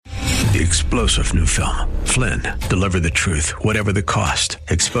The explosive new film, Flynn, deliver the truth, whatever the cost,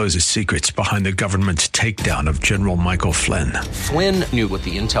 exposes secrets behind the government's takedown of General Michael Flynn. Flynn knew what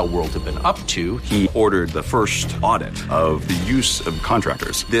the intel world had been up to. He ordered the first audit of the use of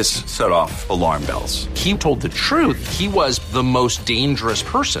contractors. This set off alarm bells. He told the truth. He was the most dangerous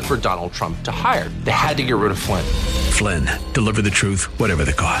person for Donald Trump to hire. They had to get rid of Flynn. Flynn, deliver the truth, whatever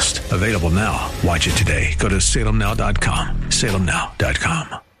the cost. Available now. Watch it today. Go to salemnow.com.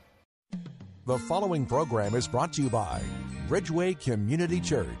 salemnow.com. The following program is brought to you by Bridgeway Community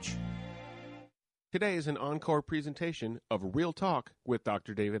Church. Today is an encore presentation of Real Talk with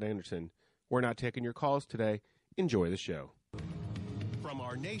Dr. David Anderson. We're not taking your calls today. Enjoy the show. From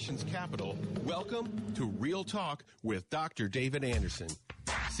our nation's capital, welcome to Real Talk with Dr. David Anderson.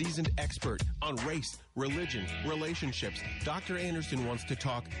 Seasoned expert on race, religion, relationships, Dr. Anderson wants to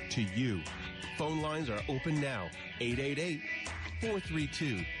talk to you. Phone lines are open now,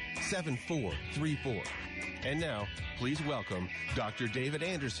 888-432-7434. And now, please welcome Dr. David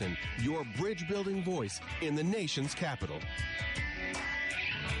Anderson, your bridge-building voice in the nation's capital.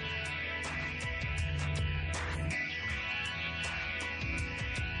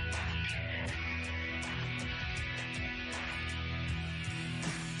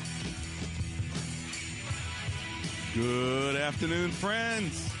 Good afternoon,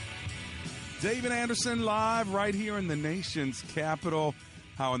 friends. David Anderson live right here in the nation's capital.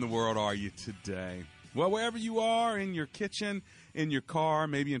 How in the world are you today? Well, wherever you are, in your kitchen, in your car,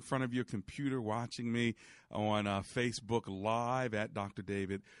 maybe in front of your computer, watching me on Facebook Live at Dr.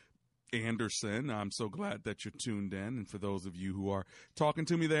 David Anderson. I'm so glad that you're tuned in. And for those of you who are talking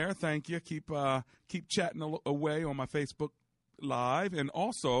to me there, thank you. Keep chatting away on my Facebook Live. And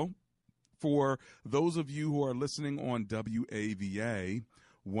also, for those of you who are listening on WAVA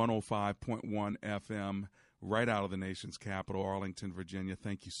 105.1 FM, right out of the nation's capital, Arlington, Virginia.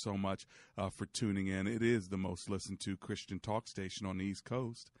 Thank you so much for tuning in. It is the most listened to Christian talk station on the East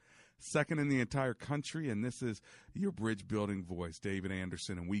Coast, second in the entire country, and this is your bridge building voice, David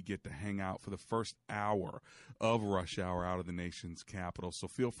Anderson, and we get to hang out for the first hour of Rush Hour out of the nation's capital. So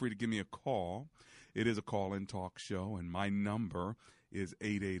feel free to give me a call. It is a call-in talk show, and my number is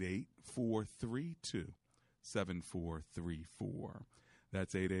 888-432-7434.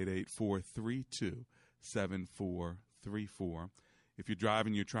 That's 888-432-7434. If you're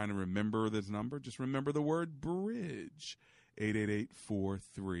driving, you're trying to remember this number, just remember the word bridge,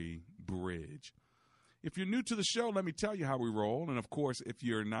 888-43-BRIDGE. If you're new to the show, let me tell you how we roll. And, of course, if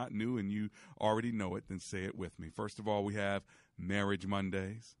you're not new and you already know it, then say it with me. First of all, we have Marriage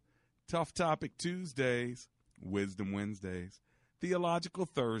Mondays, Tough Topic Tuesdays, Wisdom Wednesdays, Theological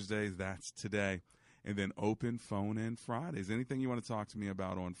Thursdays, that's today, and then Open Phone In Fridays. Anything you want to talk to me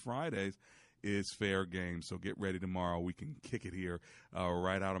about on Fridays is fair game, so get ready tomorrow. We can kick it here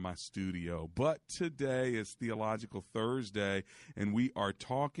right out of my studio. But today is Theological Thursday, and we are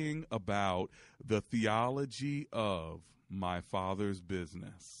talking about the theology of my Father's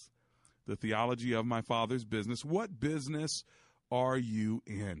business. The theology of my Father's business. What business are you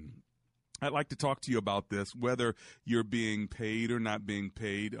in? I'd like to talk to you about this, whether you're being paid or not being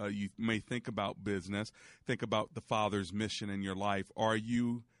paid. You may think about business, think about the Father's mission in your life. Are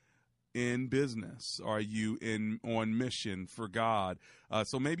you in business? Are you on mission for God?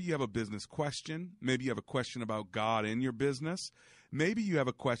 So maybe you have a business question. Maybe you have a question about God in your business. Maybe you have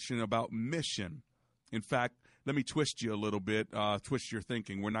a question about mission. In fact, let me twist you a little bit, twist your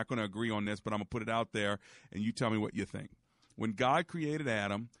thinking. We're not going to agree on this, but I'm going to put it out there, and you tell me what you think. When God created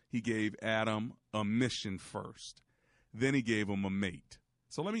Adam, he gave Adam a mission first. Then he gave him a mate.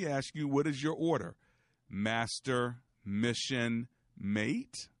 So let me ask you, what is your order? Master, mission,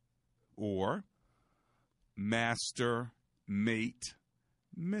 mate? Or master, mate,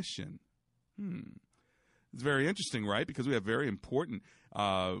 mission? It's very interesting, right? Because we have very important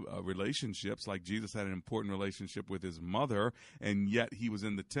relationships. Like Jesus had an important relationship with his mother, and yet he was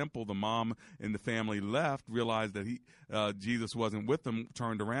in the temple. The mom and the family left, realized that Jesus wasn't with them,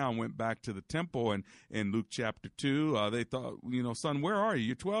 turned around, went back to the temple. And in Luke chapter 2, they thought, son, where are you?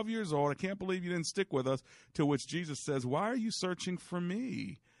 You're 12 years old. I can't believe you didn't stick with us. To which Jesus says, why are you searching for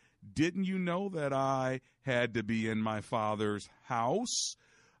me? Didn't you know that I had to be in my Father's house?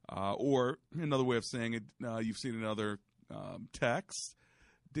 Or another way of saying it, you've seen in other texts,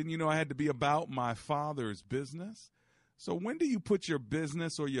 didn't you know I had to be about my Father's business? So when do you put your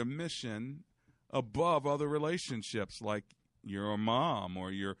business or your mission above other relationships, like your mom or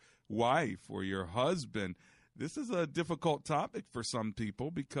your wife or your husband? This is a difficult topic for some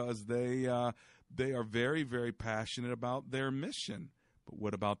people because they are very, very passionate about their mission. But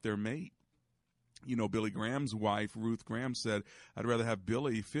what about their mate? You know, Billy Graham's wife, Ruth Graham, said, I'd rather have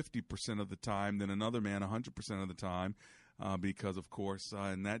Billy 50% of the time than another man 100% of the time because, of course,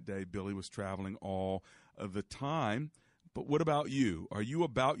 in that day, Billy was traveling all of the time. But what about you? Are you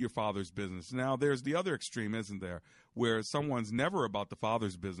about your father's business? Now, there's the other extreme, isn't there, where someone's never about the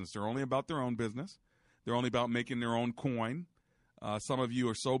father's business. They're only about their own business. They're only about making their own coin. Some of you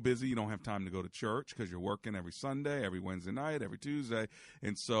are so busy you don't have time to go to church because you're working every Sunday, every Wednesday night, every Tuesday.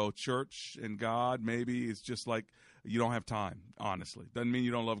 And so church and God maybe is just like you don't have time, honestly. Doesn't mean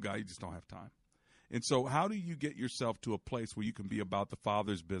you don't love God. You just don't have time. And so how do you get yourself to a place where you can be about the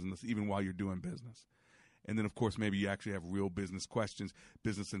Father's business even while you're doing business? And then, of course, maybe you actually have real business questions,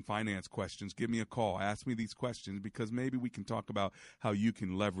 business and finance questions. Give me a call. Ask me these questions because maybe we can talk about how you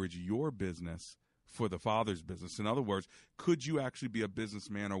can leverage your business for the Father's business. In other words, could you actually be a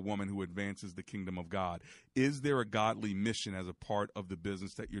businessman or woman who advances the kingdom of God? Is there a godly mission as a part of the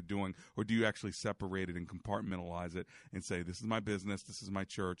business that you're doing, or do you actually separate it and compartmentalize it and say, this is my business, this is my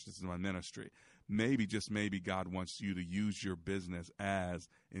church, this is my ministry? Maybe, just maybe, God wants you to use your business as,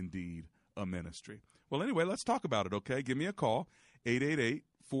 indeed, a ministry. Well, anyway, let's talk about it, okay? Give me a call,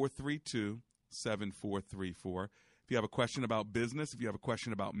 888-432-7434. If you have a question about business, if you have a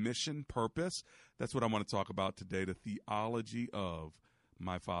question about mission, purpose, that's what I want to talk about today, the theology of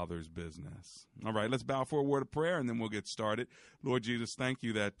my Father's business. All right, let's bow for a word of prayer, and then we'll get started. Lord Jesus, thank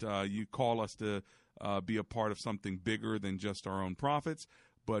you that you call us to be a part of something bigger than just our own profits,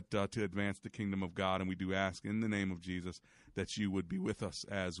 but to advance the kingdom of God. And we do ask in the name of Jesus that you would be with us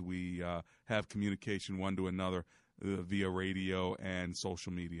as we have communication one to another via radio and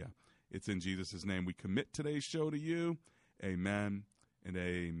social media. It's in Jesus' name we commit today's show to you. Amen and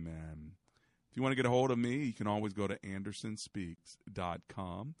amen. If you want to get a hold of me, you can always go to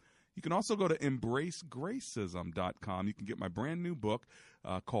andersonspeaks.com. You can also go to embracegracism.com. You can get my brand new book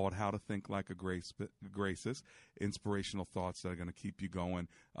called How to Think Like a Gracist, inspirational thoughts that are going to keep you going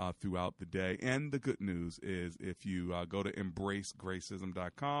throughout the day. And the good news is if you go to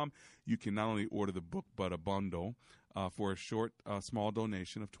embracegracism.com, you can not only order the book but a bundle for a short, small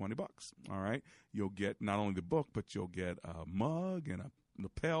donation of $20. All right. You'll get not only the book, but you'll get a mug and a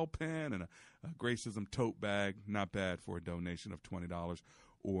lapel pin and a Gracism tote bag. Not bad for a donation of $20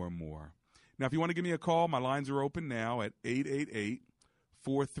 or more. Now, if you want to give me a call, my lines are open now at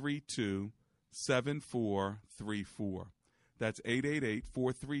 888-432-7434. That's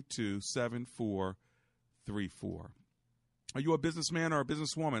 888-432-7434. Are you a businessman or a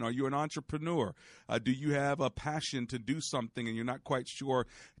businesswoman? Are you an entrepreneur? Do you have a passion to do something and you're not quite sure,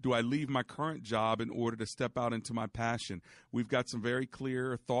 do I leave my current job in order to step out into my passion? We've got some very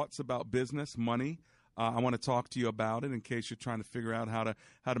clear thoughts about business, money. I want to talk to you about it in case you're trying to figure out how to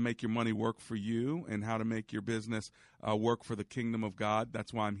make your money work for you and how to make your business work for the kingdom of God.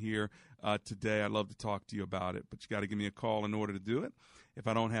 That's why I'm here today. I'd love to talk to you about it, but you got to give me a call in order to do it. If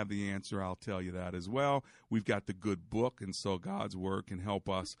I don't have the answer, I'll tell you that as well. We've got the good book, and so God's word can help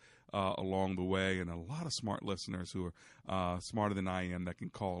us along the way, and a lot of smart listeners who are smarter than I am that can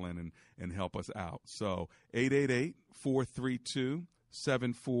call in and help us out. So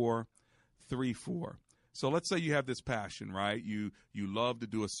 888-432-7434. So let's say you have this passion, right? You love to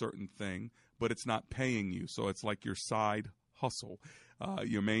do a certain thing, but it's not paying you. So it's like your side hustle.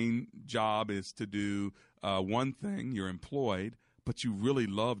 Your main job is to do one thing. You're employed, but you really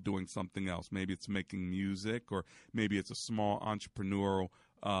love doing something else. Maybe it's making music, or maybe it's a small entrepreneurial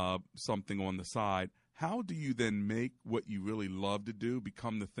something on the side. How do you then make what you really love to do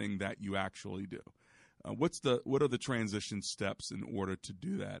become the thing that you actually do? What are the transition steps in order to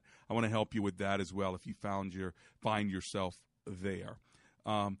do that? I want to help you with that as well if you find yourself there.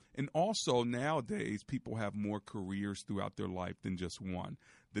 And also nowadays, people have more careers throughout their life than just one.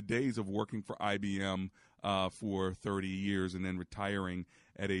 The days of working for IBM for 30 years and then retiring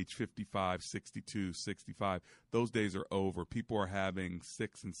at age 55, 62, 65, those days are over. People are having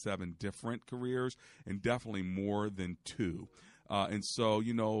 6 and 7 different careers, and definitely more than 2. And so,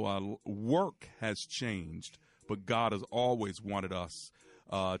 work has changed, but God has always wanted us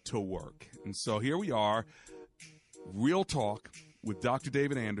to work. And so here we are, Real Talk with Dr.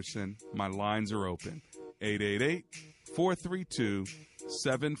 David Anderson. My lines are open,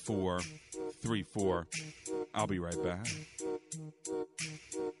 888-432-7434. I'll be right back.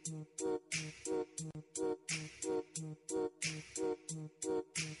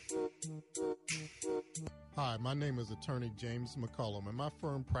 Hi, my name is Attorney James McCullum, and my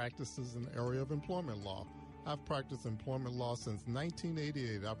firm practices in the area of employment law. I've practiced employment law since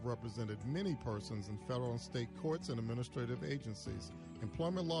 1988. I've represented many persons in federal and state courts and administrative agencies.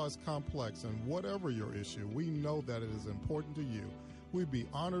 Employment law is complex, and whatever your issue, we know that it is important to you. We'd be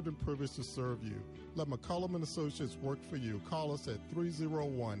honored and privileged to serve you. Let McCollum and Associates work for you. Call us at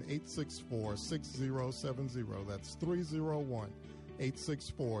 301-864-6070. That's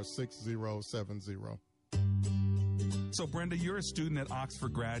 301-864-6070. So, Brenda, you're a student at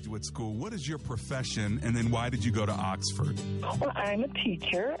Oxford Graduate School. What is your profession, and then why did you go to Oxford? Well, I'm a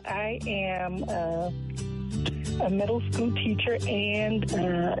teacher. I am a middle school teacher and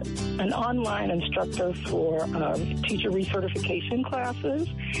an online instructor for teacher recertification classes.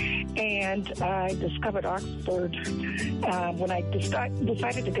 And I discovered Oxford when I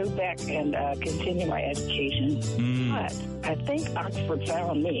decided to go back and continue my education. But I think Oxford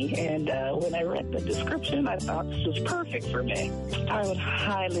found me, and when I read the description, I thought this was perfect for me. I would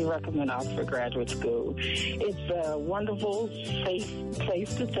highly recommend Oxford Graduate School. It's a wonderful, safe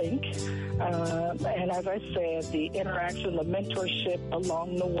place to think. And as I said, the interaction, the mentorship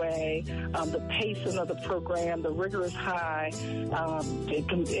along the way, the pacing of the program, the rigor is high as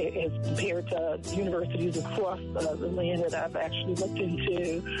compared to universities across the land that I've actually looked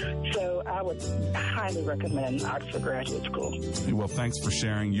into. So I would highly recommend Oxford Graduate School. Well, thanks for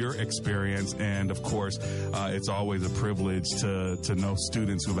sharing your experience. And, of course, it's always a privilege to know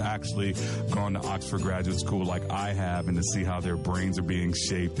students who've actually gone to Oxford Graduate School like I have, and to see how their brains are being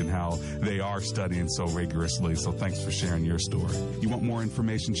shaped and how they are studying so rigorously. So thanks for sharing your story. You want more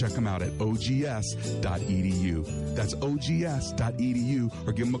information? Check them out at ogs.edu. That's ogs.edu,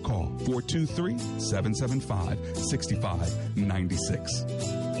 or give them a call,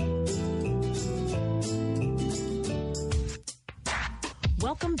 423-775-6596.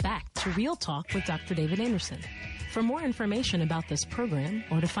 Welcome back to Real Talk with Dr. David Anderson. For more information about this program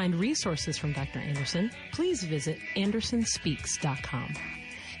or to find resources from Dr. Anderson, please visit andersonspeaks.com.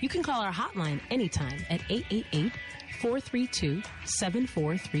 You can call our hotline anytime at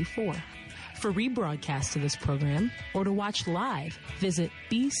 888-432-7434. For rebroadcast of this program or to watch live, visit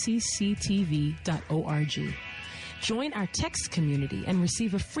bcctv.org. Join our text community and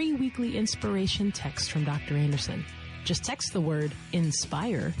receive a free weekly inspiration text from Dr. Anderson. Just text the word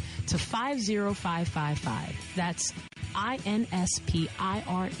INSPIRE to 50555. That's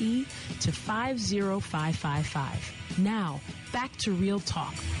INSPIRE to 50555. Now, back to Real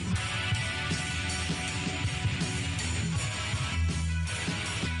Talk.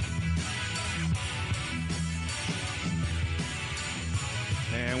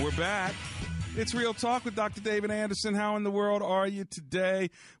 And we're back. It's Real Talk with Dr. David Anderson. How in the world are you today?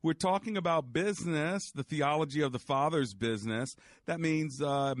 We're talking about business, the theology of the Father's business. That means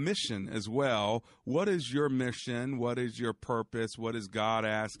mission as well. What is your mission? What is your purpose? What is God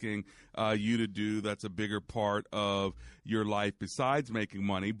asking you to do that's a bigger part of your life besides making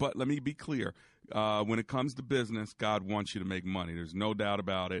money? But let me be clear. When it comes to business, God wants you to make money. There's no doubt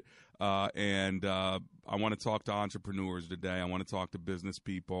about it. And I want to talk to entrepreneurs today. I want to talk to business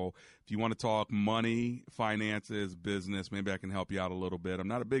people. If you want to talk money, finances, business, maybe I can help you out a little bit. I'm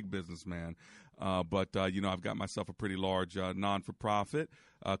not a big businessman, but I've got myself a pretty large non-for-profit,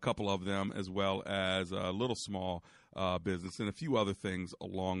 a couple of them, as well as a little small business and a few other things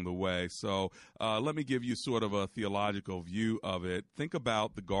along the way. So let me give you sort of a theological view of it. Think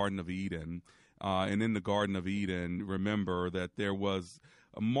about the Garden of Eden. And in the Garden of Eden, remember that there was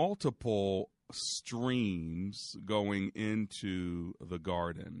multiple streams going into the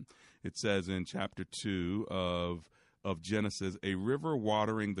garden. It says in chapter 2 of Genesis, a river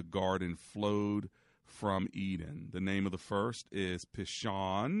watering the garden flowed from Eden. The name of the first is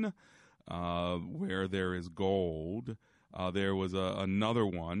Pishon, where there is gold. There was another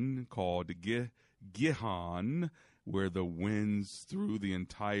one called Gihon, where the winds through the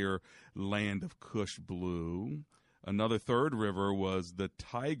entire land of Cush blew. Another third river was the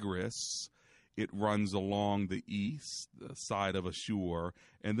Tigris. It runs along the east side of Ashur.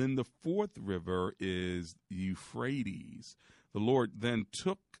 And then the fourth river is Euphrates. The Lord then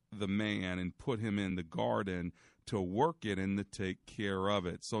took the man and put him in the garden to work it and to take care of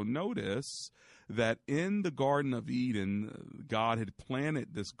it. So notice that in the Garden of Eden, God had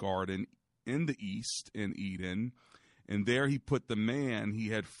planted this garden in the east in Eden, and there he put the man he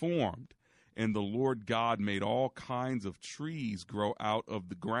had formed. And the Lord God made all kinds of trees grow out of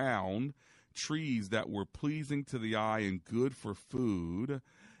the ground, trees that were pleasing to the eye and good for food.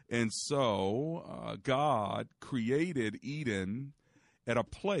 And so God created Eden at a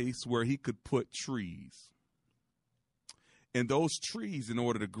place where he could put trees. And those trees, in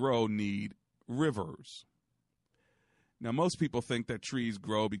order to grow, need rivers. Now, most people think that trees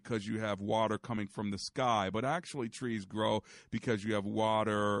grow because you have water coming from the sky, but actually trees grow because you have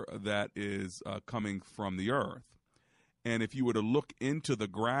water that is coming from the earth. And if you were to look into the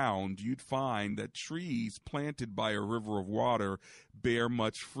ground, you'd find that trees planted by a river of water bear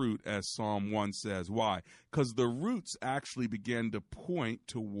much fruit, as Psalm 1 says. Why? Because the roots actually begin to point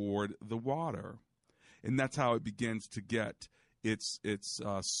toward the water. And that's how it begins to get its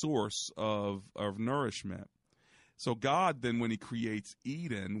source of nourishment. So God then, when he creates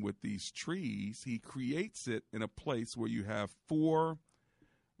Eden with these trees, he creates it in a place where you have 4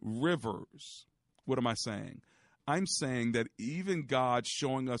 rivers. What am I saying? I'm saying that even God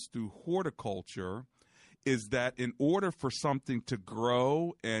showing us through horticulture is that in order for something to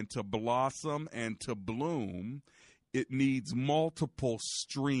grow and to blossom and to bloom, it needs multiple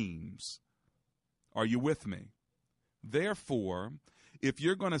streams. Are you with me? Therefore, if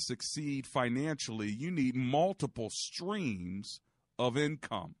you're going to succeed financially, you need multiple streams of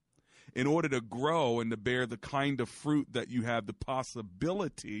income in order to grow and to bear the kind of fruit that you have the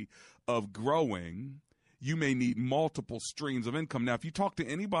possibility of growing. You may need multiple streams of income. Now, if you talk to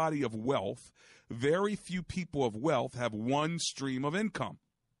anybody of wealth, very few people of wealth have one stream of income.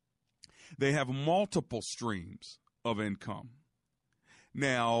 They have multiple streams of income.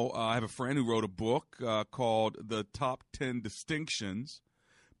 Now, I have a friend who wrote a book called The Top 10 Distinctions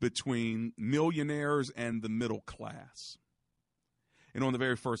Between Millionaires and the Middle Class. And on the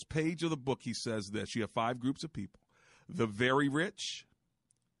very first page of the book, he says this. You have 5 groups of people: the very rich,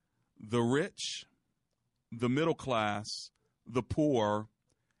 the middle class, the poor,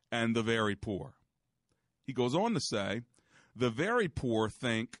 and the very poor. He goes on to say, the very poor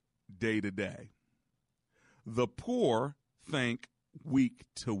think day to day. The poor think week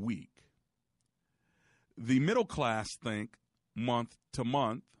to week. The middle class think month to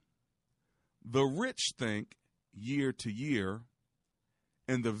month. The rich think year to year.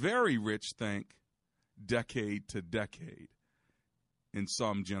 And the very rich think decade to decade, in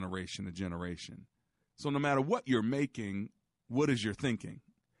some generation to generation. So no matter what you're making, what is your thinking?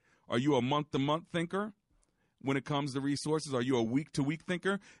 Are you a month-to-month thinker when it comes to resources? Are you a week-to-week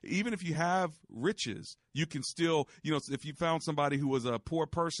thinker? Even if you have riches, you can still, if you found somebody who was a poor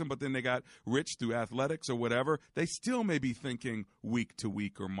person, but then they got rich through athletics or whatever, they still may be thinking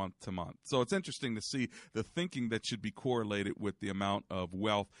week-to-week or month-to-month. So it's interesting to see the thinking that should be correlated with the amount of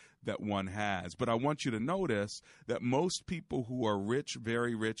wealth that one has. But I want you to notice that most people who are rich,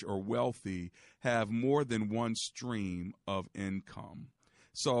 very rich, or wealthy have more than one stream of income.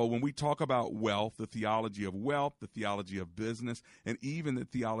 So when we talk about wealth, the theology of business, and even the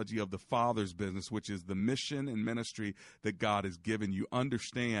theology of the Father's business, which is the mission and ministry that God has given you,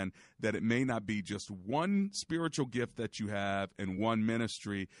 understand that it may not be just one spiritual gift that you have and one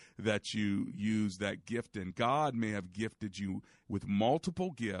ministry that you use that gift in. God may have gifted you with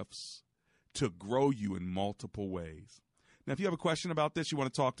multiple gifts to grow you in multiple ways. Now, if you have a question about this, you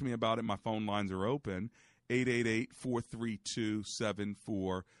want to talk to me about it, my phone lines are open.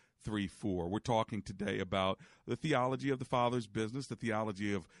 888-432-7434. We're talking today about the theology of the Father's business, the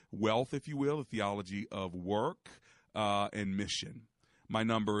theology of wealth, if you will, the theology of work and mission. My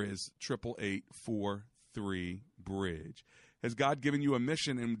number is 888-43-BRIDGE. Has God given you a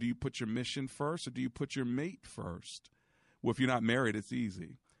mission, and do you put your mission first or do you put your mate first? Well, if you're not married, it's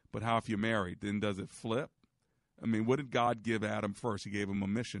easy. But how if you're married? Then does it flip? I mean, what did God give Adam first? He gave him a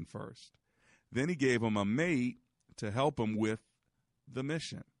mission first. Then he gave him a mate to help him with the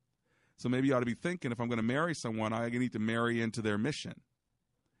mission. So maybe you ought to be thinking, if I'm going to marry someone, I need to marry into their mission.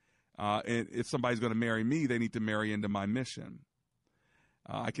 And if somebody's going to marry me, they need to marry into my mission.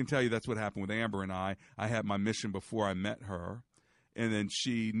 I can tell you that's what happened with Amber and I. I had my mission before I met her, and then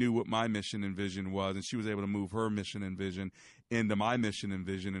she knew what my mission and vision was, and she was able to move her mission and vision into my mission and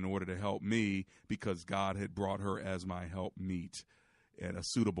vision in order to help me, because God had brought her as my helpmeet and a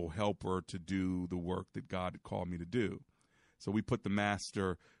suitable helper to do the work that God had called me to do. So we put the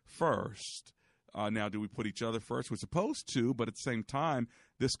master first. Now, do we put each other first? We're supposed to, but at the same time,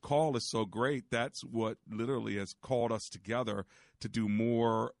 this call is so great. That's what literally has called us together to do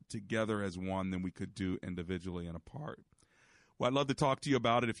more together as one than we could do individually and apart. Well, I'd love to talk to you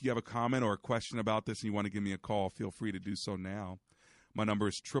about it. If you have a comment or a question about this and you want to give me a call, feel free to do so now. My number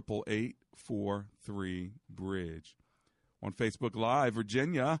is 888-43-BRIDGE. On Facebook Live,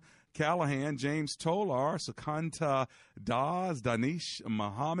 Virginia, Callahan, James Tolar, Sukanta Daz, Danish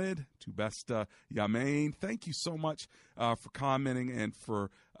Muhammad, Tubesta Yamain. Thank you so much for commenting and for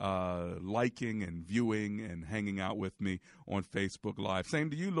liking and viewing and hanging out with me on Facebook Live.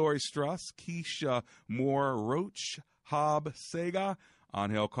 Same to you, Lori Struss, Keisha Moore Roach, Hob Sega,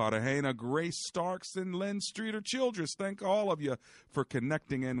 Angel Cartagena, Grace Starks, and Lynn Streeter Childress. Thank all of you for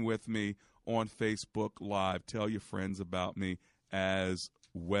connecting in with me on Facebook Live. Tell your friends about me as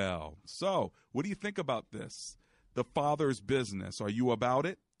well. So, what do you think about this? the Father's business? Are you about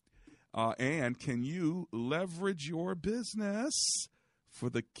it? And can you leverage your business for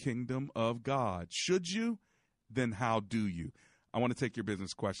the kingdom of God? Should you? Then how do you? I want to take your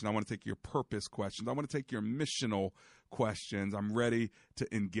business question. I want to take your purpose questions. I want to take your missional questions. I'm ready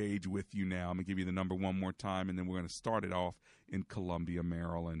to engage with you now. I'm going to give you the number one more time, and then we're going to start it off in Columbia,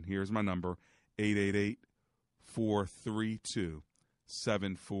 Maryland. Here's my number,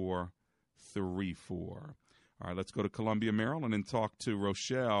 888-432-7434. All right, let's go to Columbia, Maryland, and talk to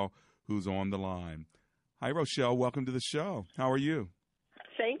Rochelle, who's on the line. Hi, Rochelle. Welcome to the show. How are you?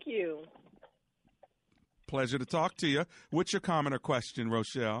 Thank you. Pleasure to talk to you. What's your comment or question,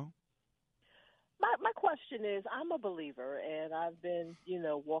 Rochelle? My question is, I'm a believer, and I've been,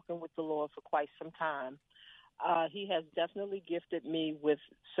 walking with the Lord for quite some time. He has definitely gifted me with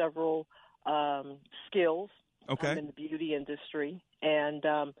several skills. Okay. I'm in the beauty industry. And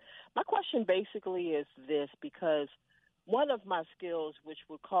my question basically is this, because one of my skills, which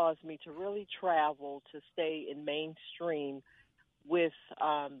would cause me to really travel to stay in mainstream with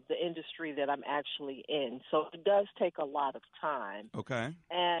the industry that I'm actually in. So it does take a lot of time. Okay.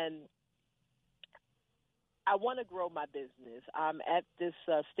 And I want to grow my business. I'm at this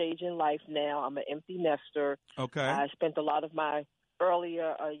stage in life now. I'm an empty nester. Okay. I spent a lot of my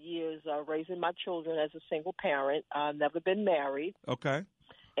earlier years raising my children as a single parent. I've never been married. Okay.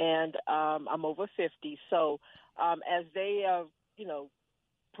 And I'm over 50. So as they,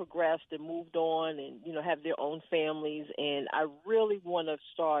 progressed and moved on and, have their own families, and I really want to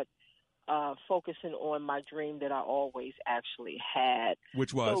start focusing on my dream that I always actually had.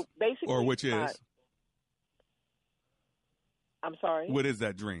 Which was? So basically, or which is? I'm sorry? What is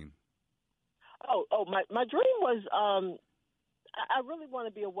that dream? My dream was I really want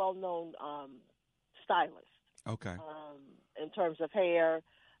to be a well-known stylist. Okay. In terms of hair,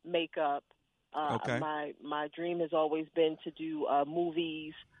 makeup. Okay. My dream has always been to do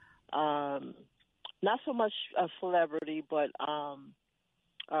movies, not so much a celebrity, but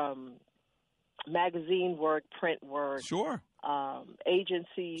magazine work, print work. Sure.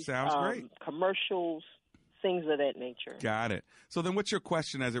 Agencies. Sounds great. Commercials, things of that nature. Got it. So then what's your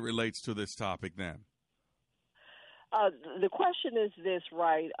question as it relates to this topic then? The question is this,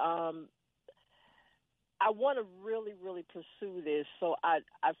 right? I want to really, really pursue this, so I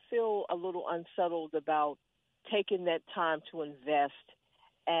feel a little unsettled about taking that time to invest,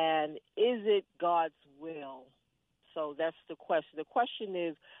 and is it God's will? So that's the question. The question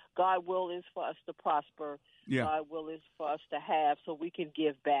is, God's will is for us to prosper. Yeah. God's will is for us to have so we can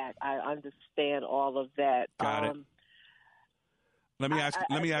give back. I understand all of that. Got it. Let me ask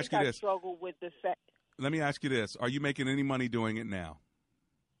you this. Struggle with the fact. Let me ask you this. Are you making any money doing it now?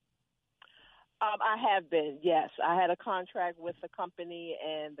 I have been, yes. I had a contract with the company,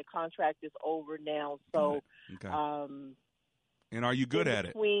 and the contract is over now. So, okay. And are you good at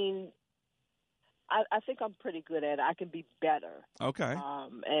it? I think I'm pretty good at it. I can be better. Okay.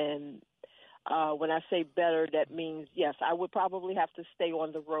 And when I say better, that means, yes, I would probably have to stay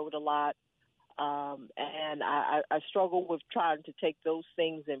on the road a lot. And I struggle with trying to take those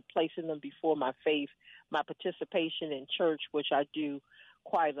things and placing them before my faith, my participation in church, which I do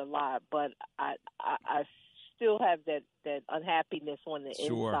quite a lot, but I still have that unhappiness on the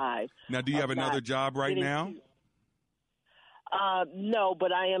inside. Now, do you have another job right now? No,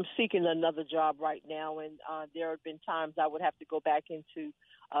 but I am seeking another job right now, and there have been times I would have to go back into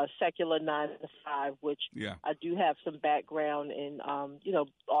secular 9 to 5, which I do have some background in,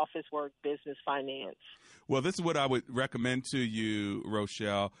 office work, business, finance. Well, this is what I would recommend to you,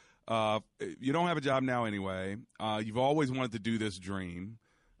 Rochelle. You don't have a job now anyway. You've always wanted to do this dream.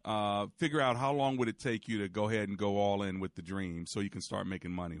 Figure out how long would it take you to go ahead and go all in with the dream so you can start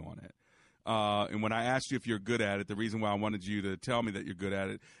making money on it. And when I asked you if you're good at it, the reason why I wanted you to tell me that you're good at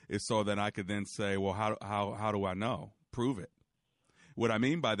it is so that I could then say, well, how do I know? Prove it. What I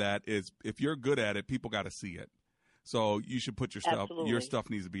mean by that is if you're good at it, people got to see it. So you should put your stuff. Absolutely. Your stuff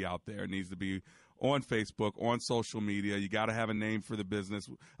needs to be out there. It needs to be on Facebook, on social media. You got to have a name for the business.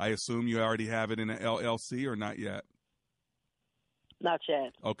 I assume you already have it in an LLC or not yet? Not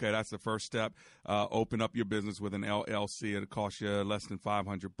yet. Okay, that's the first step. Open up your business with an LLC. It'll cost you less than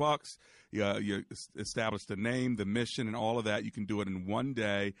 $500. You establish the name, the mission, and all of that. You can do it in one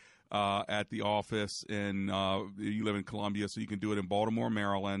day at the office. You live in Columbia, so you can do it in Baltimore,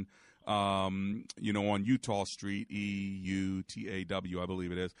 Maryland. On Eutaw Street, EUTAW, I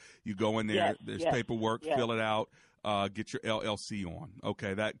believe it is. You go in there, yes, there's paperwork, fill it out, get your LLC on.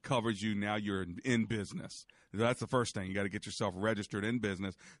 Okay, that covers you. Now you're in business. That's the first thing. You got to get yourself registered in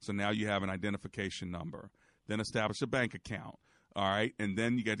business. So now you have an identification number. Then establish a bank account. All right, and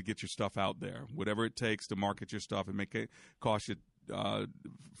then you got to get your stuff out there. Whatever it takes to market your stuff. It may cost you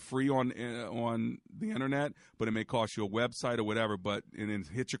free on the internet, but it may cost you a website or whatever. And then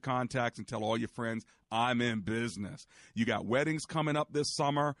hit your contacts and tell all your friends, I'm in business. You got weddings coming up this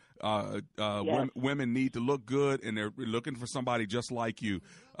summer. Yes. Women need to look good, and they're looking for somebody just like you.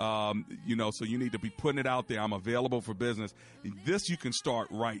 So you need to be putting it out there. I'm available for business. This you can start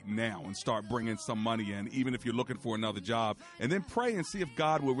right now and start bringing some money in, even if you're looking for another job. And then pray and see if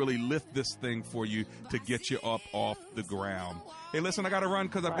God will really lift this thing for you to get you up off the ground. Hey, listen, I got to run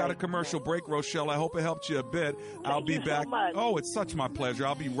because I've got a commercial break, Rochelle. I hope it helped you a bit. I'll be back. So much. Oh, it's such my pleasure.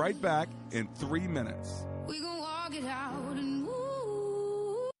 I'll be right back in 3 minutes. We gonna walk it out and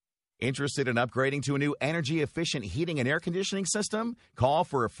move. Interested in upgrading to a new energy-efficient heating and air conditioning system? Call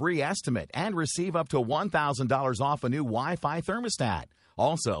for a free estimate and receive up to $1,000 off a new Wi-Fi thermostat.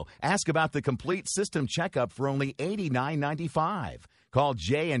 Also, ask about the complete system checkup for only $89.95. Call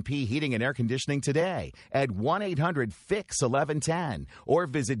J&P Heating and Air Conditioning today at 1-800-FIX-1110 or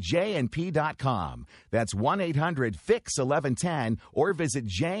visit jnp.com. That's 1-800-FIX-1110 or visit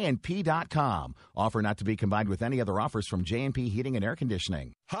jnp.com. Offer not to be combined with any other offers from J&P Heating and Air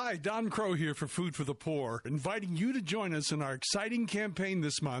Conditioning. Hi, Don Crow here for Food for the Poor, inviting you to join us in our exciting campaign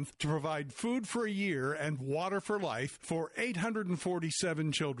this month to provide food for a year and water for life for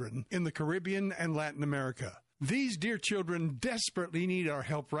 847 children in the Caribbean and Latin America. These dear children desperately need our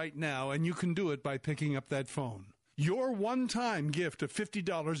help right now, and you can do it by picking up that phone. Your one-time gift of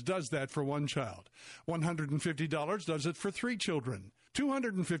 $50 does that for one child. $150 does it for 3 children.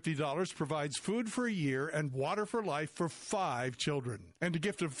 $250 provides food for a year and water for life for 5 children. And a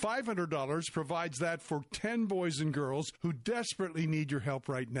gift of $500 provides that for 10 boys and girls who desperately need your help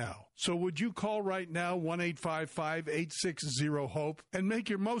right now. So would you call right now, 1-855-860-HOPE, and make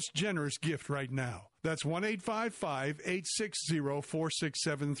your most generous gift right now. That's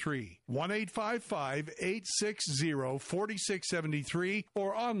 1-855-860-4673. 1-855-860-4673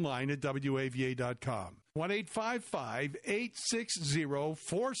 or online at WAVA.com.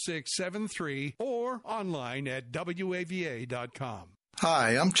 1-855-860-4673 or online at WAVA.com.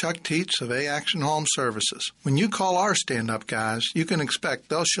 Hi, I'm Chuck Teets of A-Action Home Services. When you call our stand-up guys, you can expect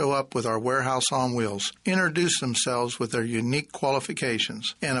they'll show up with our warehouse on wheels, introduce themselves with their unique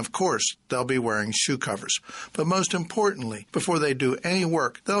qualifications, and of course, they'll be wearing shoe covers. But most importantly, before they do any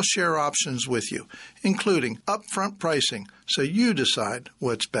work, they'll share options with you, including upfront pricing, so you decide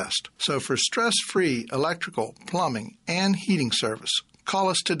what's best. So for stress-free electrical, plumbing, and heating service, call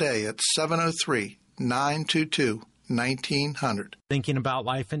us today at 703-922-1900. Thinking about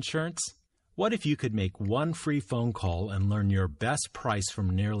life insurance? What if you could make one free phone call and learn your best price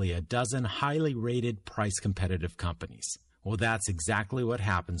from nearly a dozen highly rated, price-competitive companies? Well, that's exactly what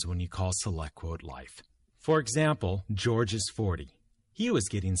happens when you call SelectQuote Life. For example, George is 40. He was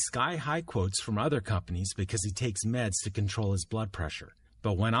getting sky-high quotes from other companies because he takes meds to control his blood pressure.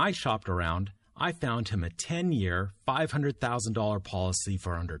 But when I shopped around, I found him a 10-year, $500,000 policy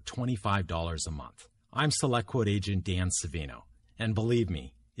for under $25 a month. I'm SelectQuote agent Dan Savino. And believe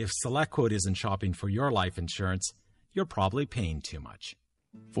me, if SelectQuote isn't shopping for your life insurance, you're probably paying too much.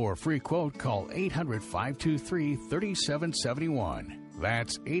 For a free quote, call 800-523-3771.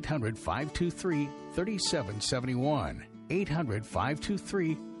 That's 800-523-3771.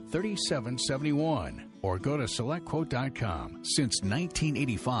 800-523-3771. Or go to SelectQuote.com. Since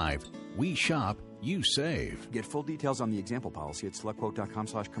 1985, we shop, you save. Get full details on the example policy at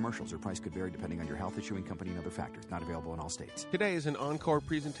SelectQuote.com/commercials. Or price could vary depending on your health, issuing company, and other factors. Not available in all states. Today is an encore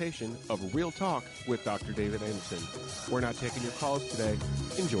presentation of Real Talk with Dr. David Anderson. We're not taking your calls today.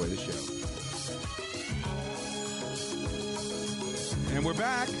 Enjoy the show. And we're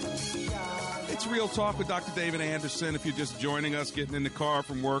back. It's Real Talk with Dr. David Anderson. If you're just joining us, getting in the car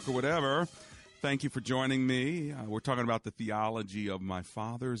from work or whatever, thank you for joining me. We're talking about the theology of my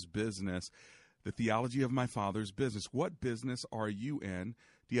Father's business. The theology of my Father's business. What business are you in?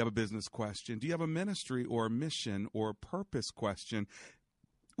 Do you have a business question? Do you have a ministry or a mission or a purpose question?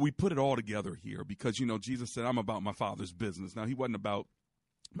 We put it all together here because, Jesus said, I'm about my Father's business. Now, he wasn't about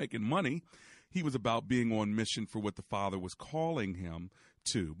making money. He was about being on mission for what the Father was calling him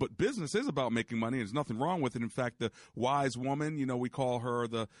to. But business is about making money. There's nothing wrong with it. In fact, the wise woman, we call her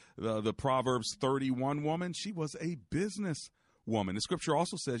the Proverbs 31 woman. She was a business woman. The scripture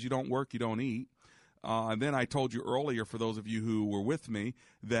also says you don't work, you don't eat. And then I told you earlier, for those of you who were with me,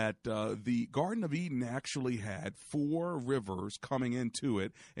 that the Garden of Eden actually had 4 rivers coming into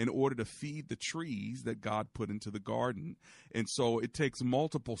it in order to feed the trees that God put into the garden. And so it takes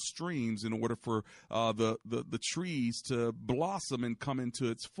multiple streams in order for the trees to blossom and come into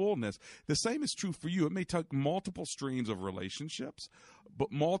its fullness. The same is true for you. It may take multiple streams of relationships,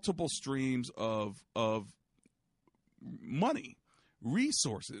 but multiple streams of money,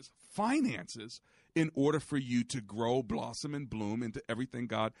 resources, finances, in order for you to grow, blossom, and bloom into everything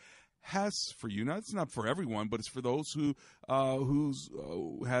God has for you. Now, it's not for everyone, but it's for those who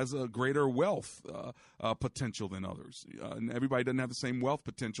has a greater wealth potential than others. And everybody doesn't have the same wealth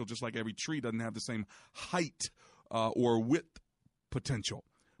potential, just like every tree doesn't have the same height or width potential.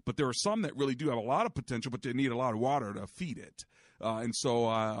 But there are some that really do have a lot of potential, but they need a lot of water to feed it. And so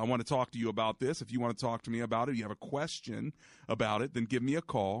I want to talk to you about this. If you want to talk to me about it, you have a question about it, then give me a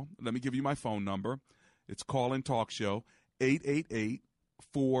call. Let me give you my phone number. It's Call and Talk Show,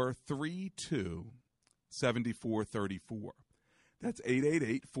 888-432-7434. That's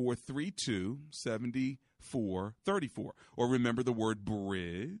 888-432-7434. Or remember the word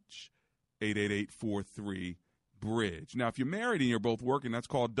bridge, 888-43-BRIDGE. Now, if you're married and you're both working, that's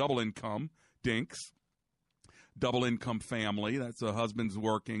called double income, dinks. Double income family. That's the husband's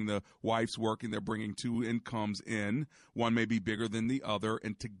working, the wife's working. They're bringing 2 incomes in. One may be bigger than the other,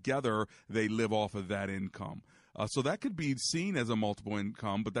 and together they live off of that income. So that could be seen as a multiple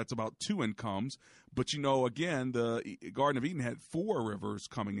income, but that's about 2 incomes. But, again, the Garden of Eden had 4 rivers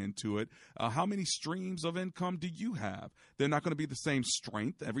coming into it. How many streams of income do you have? They're not going to be the same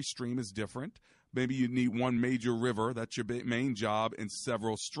strength. Every stream is different. Maybe you need one major river. That's your main job, and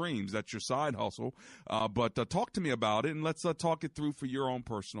several streams. That's your side hustle. But talk to me about it, and let's talk it through for your own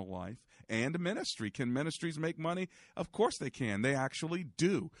personal life and ministry. Can ministries make money? Of course they can. They actually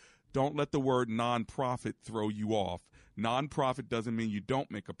do. Don't let the word nonprofit throw you off. Nonprofit doesn't mean you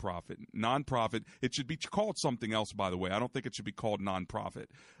don't make a profit. Nonprofit, it should be called something else, by the way. I don't think it should be called nonprofit.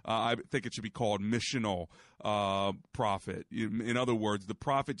 I think it should be called missional profit. In other words, the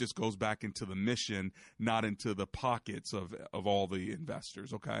profit just goes back into the mission, not into the pockets of all the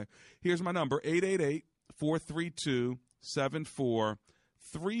investors, okay? Here's my number,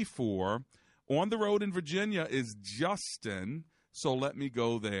 888-432-7434. On the road in Virginia is Justin, so let me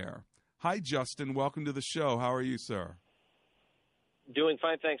go there. Hi, Justin. Welcome to the show. How are you, sir? Doing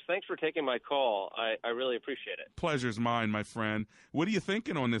fine, thanks. Thanks for taking my call. I really appreciate it. Pleasure's mine, my friend. What are you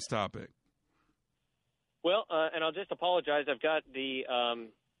thinking on this topic? Well, and I'll just apologize. I've got the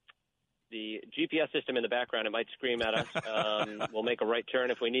GPS system in the background. It might scream at us. We'll make a right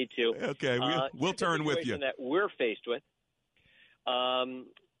turn if we need to. Okay, we'll turn with you. That we're faced with.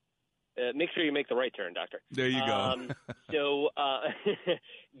 Make sure you make the right turn, doctor. There you go.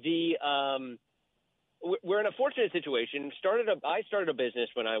 We're in a fortunate situation. I started a business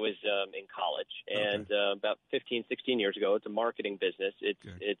when I was in college, and about 15, 16 years ago. It's a marketing business.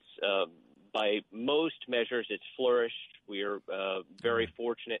 It's by most measures, it's flourished. We are very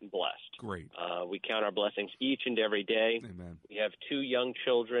fortunate and blessed. Great. We count our blessings each and every day. Amen. We have 2 young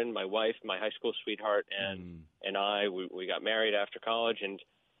children. My wife, my high school sweetheart, and I. We got married after college, and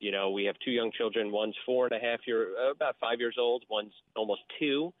we have 2 young children. One's 4.5 about 5 years old. One's almost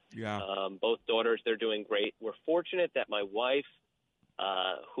 2. Yeah. Both daughters, they're doing great. We're fortunate that my wife,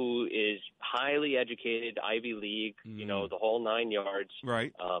 who is highly educated, Ivy League, the whole 9 yards,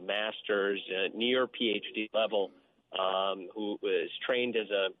 right? Master's, near PhD level, who is trained as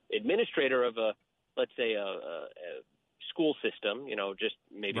a administrator of a school system, just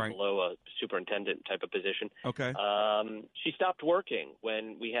maybe below a superintendent type of position. Okay. She stopped working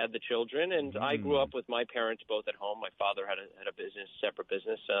when we had the children, and I grew up with my parents both at home. My father had a business, separate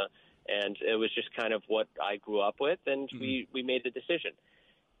business, and it was just kind of what I grew up with, and we made the decision.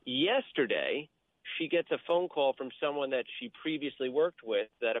 Yesterday, she gets a phone call from someone that she previously worked with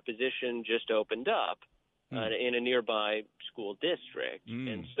that a position just opened up in a nearby school district.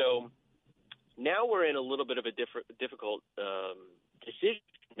 And so now we're in a little bit of a difficult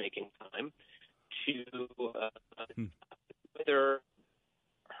decision-making time to whether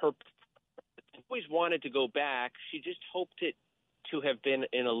her always wanted to go back. She just hoped it to have been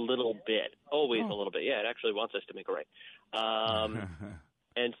in a little bit, always a little bit. Yeah, it actually wants us to make a right.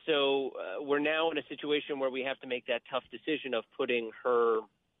 And so we're now in a situation where we have to make that tough decision of putting her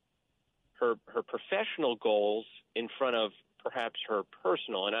professional goals in front of perhaps her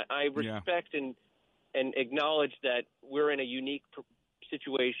personal. And I respect and acknowledge that we're in a unique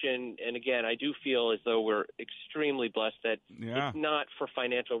situation. And again, I do feel as though we're extremely blessed that it's not for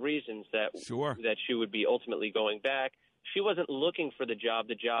financial reasons that she would be ultimately going back. she wasn't looking for the job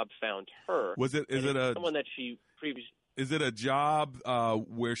found her. Is it someone that she previously? Is it a job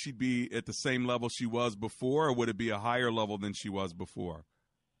where she'd be at the same level she was before, or would it be a higher level than she was before?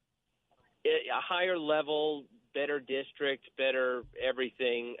 A higher level, better district, better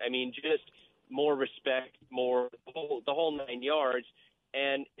everything. I mean, just more respect, more the whole 9 yards.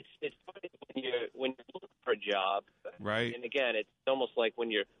 And it's funny when you're looking for a job, right? And again, it's almost like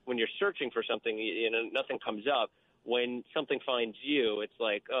when you're searching for something, nothing comes up. When something finds you, it's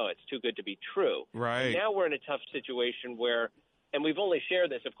like, oh, it's too good to be true. Right. And now we're in a tough situation where, and we've only shared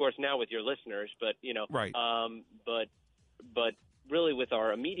this, of course, now with your listeners, but right. But really with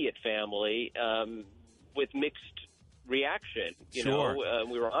our immediate family, with mixed reaction. Sure.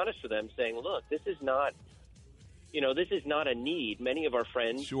 We were honest with them, saying, look, this is not a need. Many of our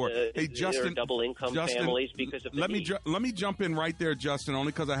friends Hey, Justin, are double-income families because of the need. Let me jump in right there, Justin,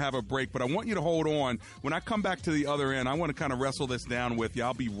 only because I have a break. But I want you to hold on. When I come back to the other end, I want to kind of wrestle this down with you.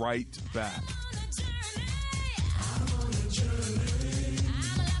 I'll be right back.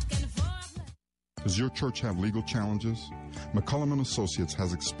 Does your church have legal challenges? McCullum & Associates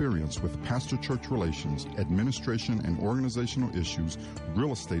has experience with pastor-church relations, administration and organizational issues,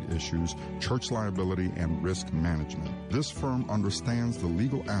 real estate issues, church liability, and risk management. This firm understands the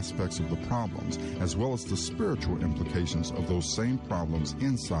legal aspects of the problems as well as the spiritual implications of those same problems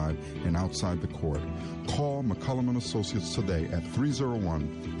inside and outside the court. Call McCullum & Associates today at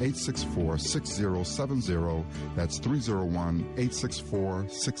 301-864-6070. That's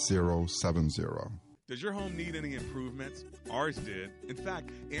 301-864-6070. Does your home need any improvements? Ours did. In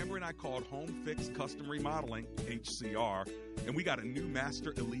fact, Amber and I called Home Fix Custom Remodeling, HCR, and we got a new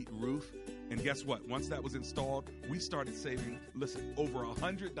Master Elite roof. And guess what? Once that was installed, we started saving, over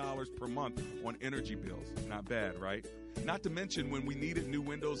 $100 per month on energy bills. Not bad, right? Not to mention when we needed new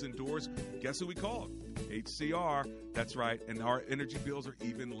windows and doors, guess who we called? HCR. That's right. And our energy bills are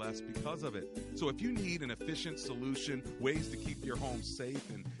even less because of it. So if you need an efficient solution, ways to keep your home safe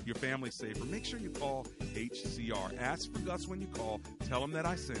and your family safer, make sure you call HCR. Ask for Gus when you call. Tell him that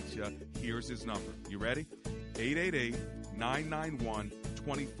I sent you. Here's his number. You ready?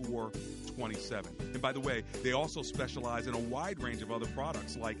 888-991-2427. And by the way, they also specialize in a wide range of other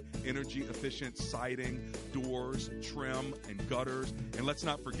products like energy-efficient siding, doors, trim, and gutters. And let's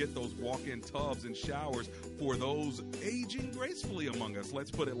not forget those walk-in tubs and showers for those aging gracefully among us.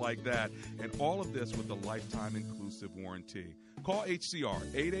 Let's put it like that. And all of this with a lifetime inclusive warranty. Call HCR,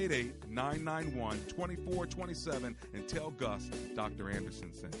 888-991-2427, and tell Gus Dr.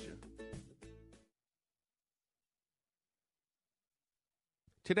 Anderson sent you.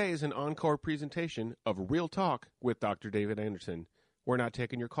 Today is an encore presentation of Real Talk with Dr. David Anderson. We're not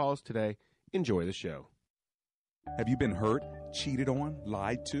taking your calls today. Enjoy the show. Have you been hurt, cheated on,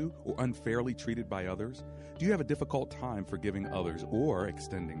 lied to, or unfairly treated by others? Do you have a difficult time forgiving others or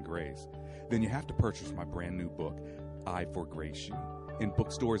extending grace? Then you have to purchase my brand new book, I Forgrace You. In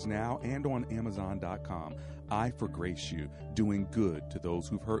bookstores now and on Amazon.com, I Forgrace You, doing good to those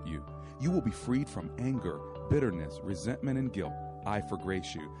who've hurt you. You will be freed from anger, bitterness, resentment, and guilt. I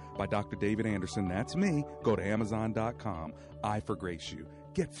Forgrace You by Dr. David Anderson. That's me. Go to Amazon.com. I Forgrace You.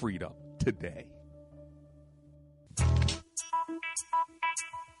 Get freed up today.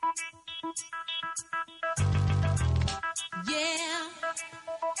 Yeah.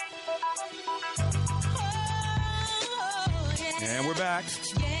 And we're back.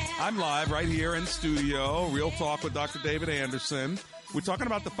 I'm live right here in studio. Real Talk with Dr. David Anderson. We're talking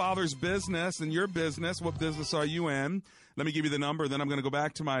about the Father's business and your business. What business are you in? Let me give you the number. Then I'm going to go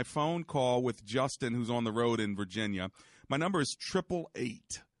back to my phone call with Justin, who's on the road in Virginia. My number is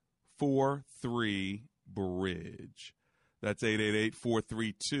 888-43-BRIDGE. That's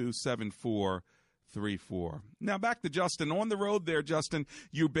 888-432-7434. Now back to Justin. On the road there, Justin,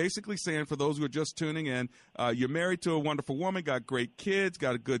 you're basically saying, for those who are just tuning in, you're married to a wonderful woman, got great kids,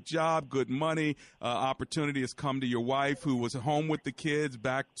 got a good job, good money. Opportunity has come to your wife who was home with the kids,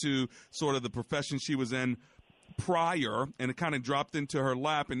 back to sort of the profession she was in prior, and it kind of dropped into her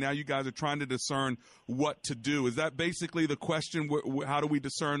lap, and now you guys are trying to discern what to do. Is that basically the question? How do we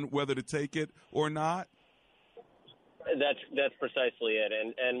discern whether to take it or not? That's precisely it,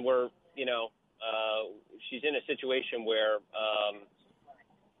 and we're, she's in a situation where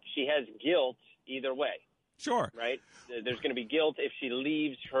she has guilt either way. Sure. Right? There's going to be guilt if she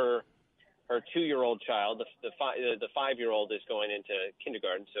leaves her 2-year-old child. The 5-year-old is going into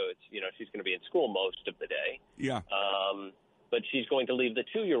kindergarten, so it's she's going to be in school most of the day. Yeah. But she's going to leave the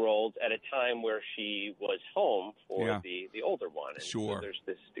 2-year-old at a time where she was home for the older one. And sure. So there's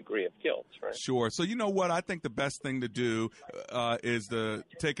this degree of guilt, right? Sure. So you know what? I think the best thing to do is to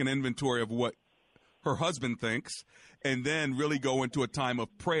take an inventory of what her husband thinks and then really go into a time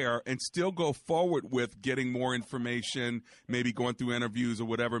of prayer and still go forward with getting more information, maybe going through interviews or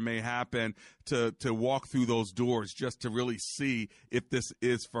whatever may happen to walk through those doors just to really see if this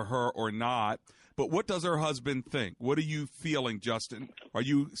is for her or not. But what does her husband think? What are you feeling, Justin? Are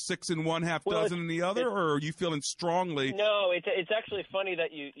you 6 in one, half dozen in the other, or are you feeling strongly? No, it's actually funny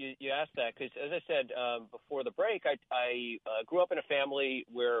that you asked that, because as I said before the break, I grew up in a family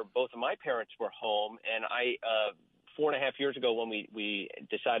where both of my parents were home, and 4.5 years ago when we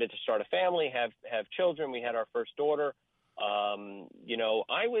decided to start a family, have children, we had our first daughter.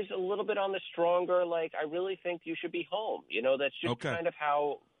 I was a little bit on the stronger, like, I really think you should be home. That's just kind of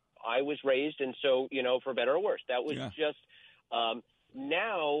how I was raised. And so, for better or worse, that was just,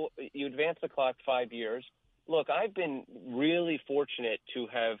 now you advance the clock 5 years. Look, I've been really fortunate to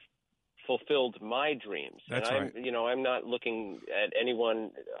have fulfilled my dreams. That's and I'm not looking at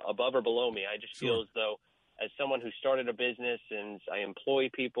anyone above or below me. I just feel as though, as someone who started a business and I employ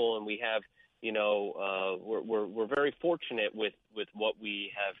people, and we have, we're very fortunate with what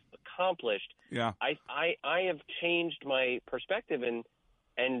we have accomplished. Yeah. I have changed my perspective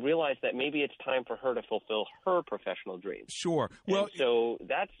and realized that maybe it's time for her to fulfill her professional dreams. Sure. Well, and so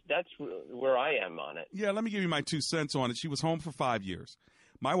that's where I am on it. Yeah, let me give you my 2 cents on it. She was home for 5 years.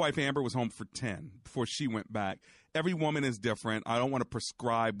 My wife, Amber, was home for 10 before she went back. Every woman is different. I don't want to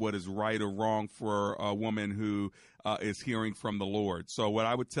prescribe what is right or wrong for a woman who is hearing from the Lord. So what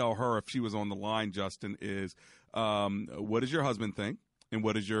I would tell her if she was on the line, Justin, is what does your husband think, and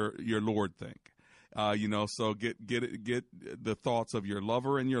what does your Lord think? So get the thoughts of your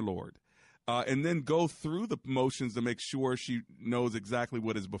lover and your Lord. And then go through the motions to make sure she knows exactly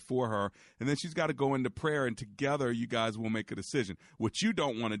what is before her. And then she's got to go into prayer, and together you guys will make a decision. What you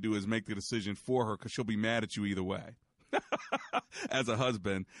don't want to do is make the decision for her, because she'll be mad at you either way. As a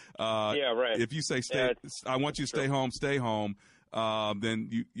husband. Yeah, right. If you say, I want you to stay home, then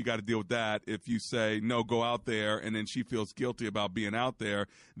you got to deal with that. If you say, no, go out there, and then she feels guilty about being out there,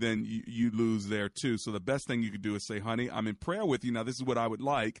 then you lose there too. So the best thing you could do is say, honey, I'm in prayer with you. Now, this is what I would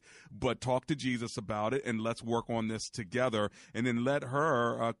like, but talk to Jesus about it, and let's work on this together. And then let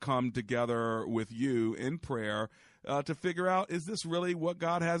her come together with you in prayer to figure out, is this really what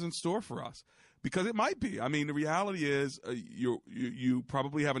God has in store for us? Because it might be. I mean, the reality is you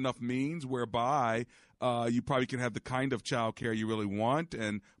probably have enough means whereby you probably can have the kind of child care you really want,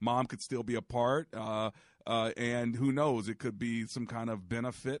 and mom could still be a part. And who knows, it could be some kind of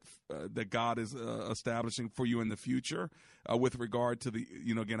benefit that God is establishing for you in the future with regard to the,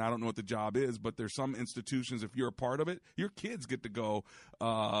 again, I don't know what the job is, but there's some institutions, if you're a part of it, your kids get to go,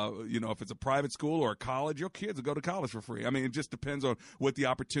 if it's a private school or a college, your kids will go to college for free. I mean, it just depends on what the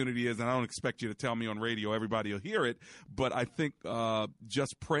opportunity is, and I don't expect you to tell me on radio, everybody will hear it, but I think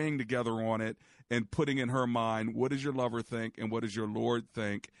just praying together on it and putting in her mind, what does your lover think and what does your Lord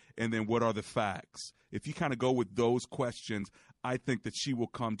think, and then what are the facts? If you kind of go with those questions, I think that she will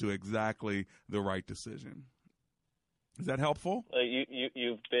come to exactly the right decision. Is that helpful?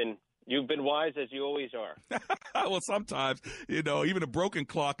 You've been wise, as you always are. Well, sometimes, even a broken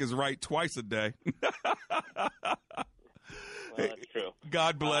clock is right twice a day. Well, that's true.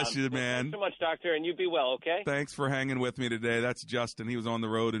 God bless you, man. Thanks so much, Doctor, and you be well, okay? Thanks for hanging with me today. That's Justin. He was on the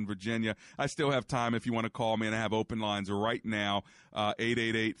road in Virginia. I still have time if you want to call me, and I have open lines right now,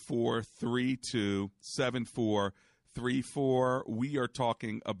 888-432-7434. We are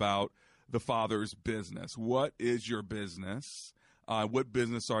talking about the Father's business. What is your business? What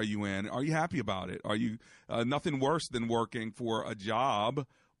business are you in? Are you happy about it? Are you nothing worse than working for a job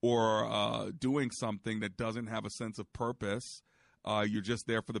or doing something that doesn't have a sense of purpose? You're just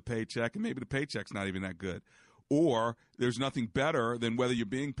there for the paycheck, and maybe the paycheck's not even that good. Or there's nothing better than, whether you're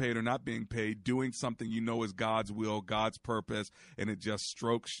being paid or not being paid, doing something you know is God's will, God's purpose, and it just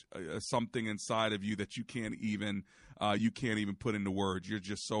strokes something inside of you that you can't even put into words. You're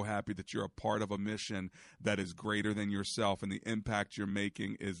just so happy that you're a part of a mission that is greater than yourself, and the impact you're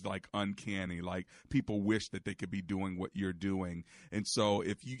making is like uncanny. Like, people wish that they could be doing what you're doing. And so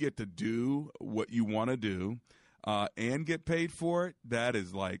if you get to do what you want to do and get paid for it, that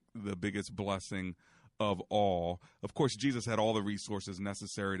is like the biggest blessing of all. Of course, Jesus had all the resources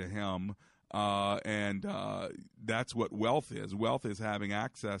necessary to him, and that's what wealth is. Wealth is having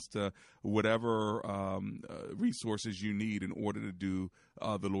access to whatever resources you need in order to do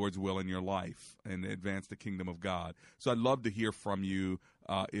the Lord's will in your life and advance the kingdom of God. So I'd love to hear from you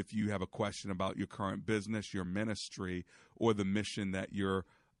if you have a question about your current business, your ministry, or the mission that you're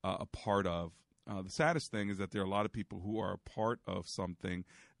a part of. The saddest thing is that there are a lot of people who are a part of something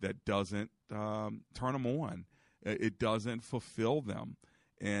that doesn't turn them on. It doesn't fulfill them.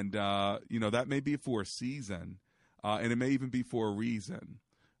 And, that may be for a season, and it may even be for a reason.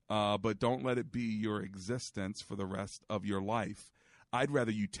 But don't let it be your existence for the rest of your life. I'd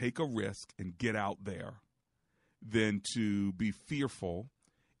rather you take a risk and get out there than to be fearful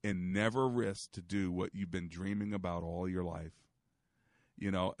and never risk to do what you've been dreaming about all your life.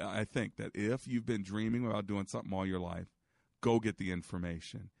 You know, I think that if you've been dreaming about doing something all your life, go get the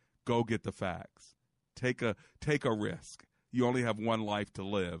information. Go get the facts. Take a risk. You only have one life to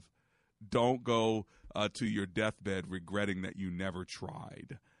live. Don't go to your deathbed regretting that you never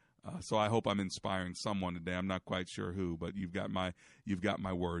tried. So I hope I'm inspiring someone today. I'm not quite sure who, but you've got my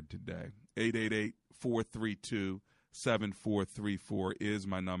word today. 888-432-7434 is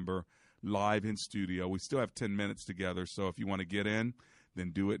my number, live in studio. We still have 10 minutes together, so if you want to get in, then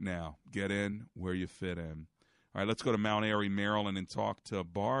do it now. Get in where you fit in. All right, let's go to Mount Airy, Maryland, and talk to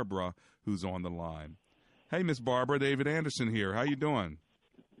Barbara, who's on the line. Hey, Miss Barbara, David Anderson here. How you doing?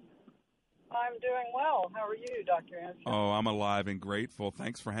 I'm doing well. How are you, Dr. Anderson? Oh, I'm alive and grateful.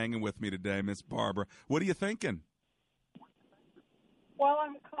 Thanks for hanging with me today, Miss Barbara. What are you thinking? Well,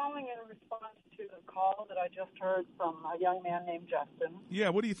 I'm calling in response to the call that I just heard from a young man named Justin. Yeah,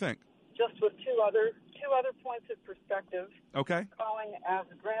 what do you think? Just with two other points of perspective. Okay. Calling as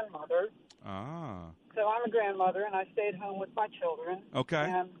a grandmother. Ah. So I'm a grandmother, and I stayed home with my children. Okay.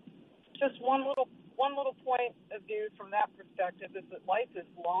 And just one little point of view from that perspective is that life is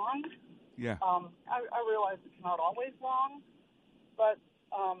long. Yeah. I realize it's not always long, but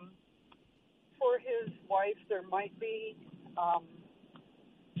for his wife, there might be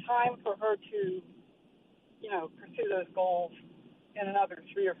time for her to, pursue those goals in another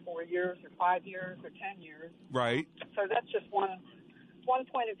 3 or 4 years or 5 years or 10 years. Right. So that's just one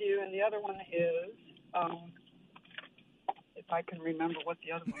point of view, and the other one is, if I can remember what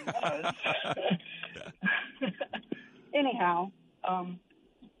the other one was. Anyhow.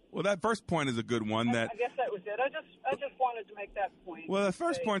 Well, that first point is a good one. I guess that was it. I just wanted to make that point. Well, the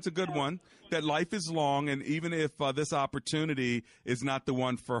first point's a good one, that life is long, and even if this opportunity is not the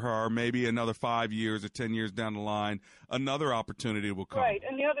one for her, maybe another 5 years or 10 years down the line, another opportunity will come. Right,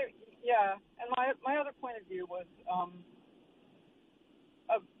 and the other, and my other point of view was,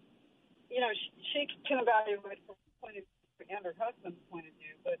 she can evaluate from her point of view and her husband's point of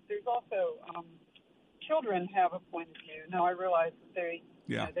view, but there's also children have a point of view. Now, I realize that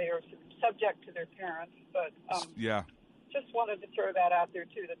they are subject to their parents, but just wanted to throw that out there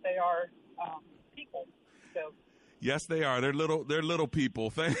too, that they are people. So. Yes, they are. They're little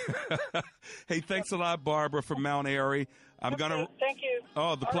people. Hey, thanks a lot, Barbara from Mount Airy. Thank you.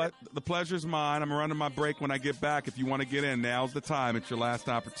 Oh, the pleasure's mine. I'm running my break when I get back. If you want to get in, now's the time. It's your last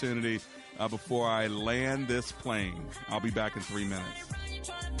opportunity before I land this plane. I'll be back in 3 minutes.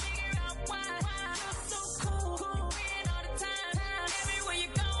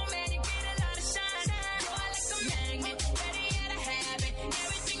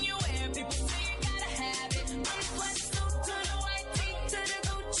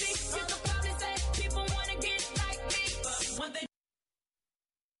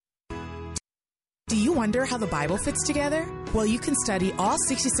 Do you wonder how the Bible fits together? Well, you can study all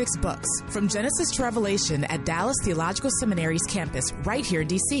 66 books from Genesis to Revelation at Dallas Theological Seminary's campus right here in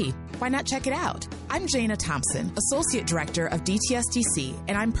D.C. Why not check it out? I'm Jana Thompson, Associate Director of DTS DC,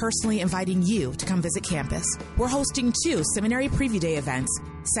 and I'm personally inviting you to come visit campus. We're hosting 2 Seminary Preview Day events,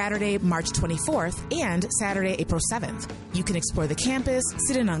 Saturday, March 24th and Saturday, April 7th. You can explore the campus,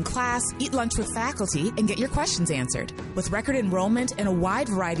 sit in on class, eat lunch with faculty, and get your questions answered. With record enrollment and a wide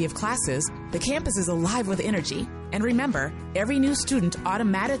variety of classes, the campus is alive with energy. And remember, every new student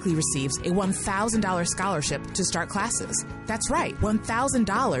automatically receives a $1,000 scholarship to start classes. That's right,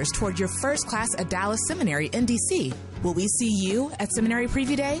 $1,000 toward your first class at Dallas Seminary in D.C. Will we see you at Seminary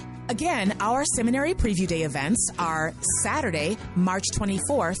Preview Day? Again, our Seminary Preview Day events are Saturday, March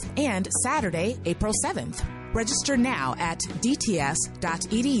 24th and Saturday, April 7th. Register now at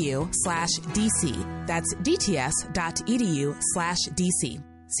dts.edu/DC. That's dts.edu/DC.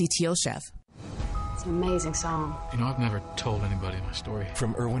 CTO Chef. It's an amazing song. I've never told anybody my story.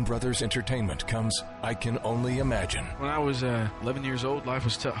 From Irwin Brothers Entertainment comes I Can Only Imagine. When I was 11 years old, life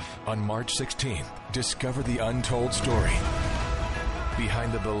was tough. On March 16th, discover the untold story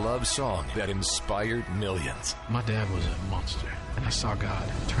behind the beloved song that inspired millions. My dad was a monster, and I saw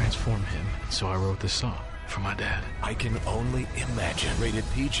God transform him, so I wrote this song for my dad. I Can Only Imagine. Rated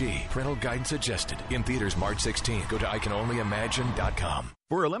PG. Parental guidance suggested. In theaters March 16th. Go to ICanOnlyImagine.com.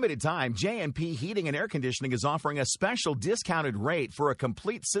 For a limited time, J&P Heating and Air Conditioning is offering a special discounted rate for a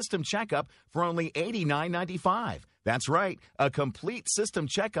complete system checkup for only $89.95. That's right, a complete system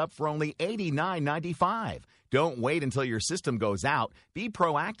checkup for only $89.95. Don't wait until your system goes out. Be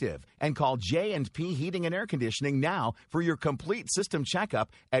proactive and call J&P Heating and Air Conditioning now for your complete system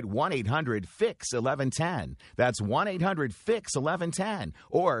checkup at 1-800-FIX-1110. That's 1-800-FIX-1110.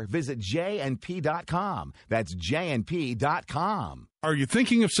 Or visit jnp.com. That's jnp.com. Are you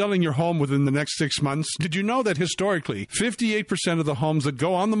thinking of selling your home within the next 6 months? Did you know that historically, 58% of the homes that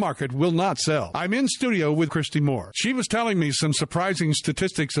go on the market will not sell? I'm in studio with Christy Moore. She was telling me some surprising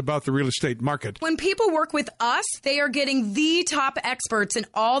statistics about the real estate market. When people work with us, they are getting the top experts in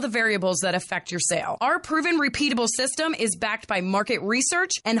all the variables that affect your sale. Our proven, repeatable system is backed by market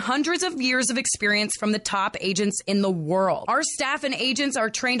research and hundreds of years of experience from the top agents in the world. Our staff and agents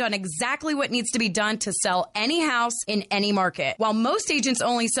are trained on exactly what needs to be done to sell any house in any market. While most agents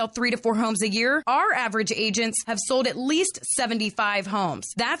only sell 3 to 4 homes a year, our average agents have sold at least 75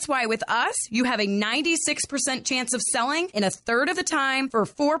 homes. That's why with us, you have a 96% chance of selling in a third of the time for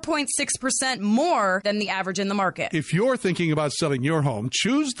 4.6% more than the average in the market. If you're thinking about selling your home,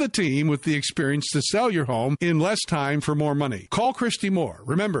 choose the team with the experience to sell your home in less time for more money. Call Christy Moore.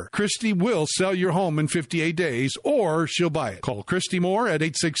 Remember, Christy will sell your home in 58 days or she'll buy it. Call Christy Moore at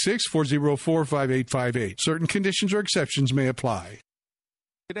 866-404-5858. Certain conditions or exceptions may apply.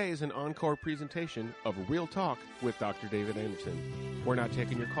 Today is an encore presentation of Real Talk with Dr. David Anderson. We're not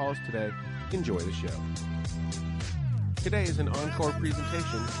taking your calls today. Enjoy the show. Today is an encore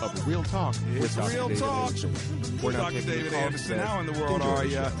presentation of Real Talk with Dr. David Anderson. We're not Dr. taking your David calls Anderson, today. how in the world Enjoy are the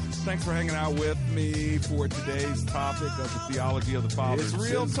you? show. Thanks for hanging out with me for today's topic of the theology of the Father. It's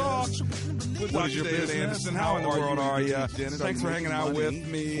Real Talk with Dr. David Anderson. How in the world are you? Thanks for hanging out with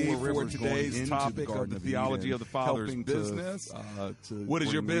me for today's topic of the theology of the Father's business. What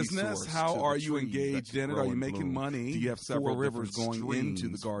is your business? How are you engaged in it? Are you making money? Do you have several rivers going into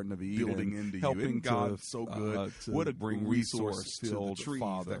the Garden of Eden, building into helping God so good? What a bring resource-filled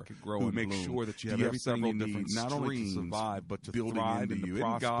Father that could grow who makes sure that you have everything you need, not only to survive but to thrive and to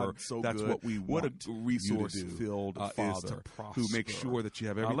prosper. That's what we want. What a resource-filled Father who makes sure that you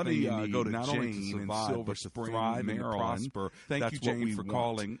have everything you need, not only to survive but to thrive and to prosper. Thank you, Jane, for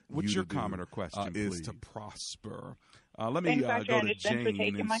calling. What's your comment or question, please? Is to prosper. Let me go to Jane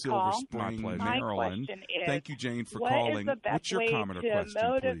in Silver Spring, Maryland. Thank you, Jane, for calling. What's your comment or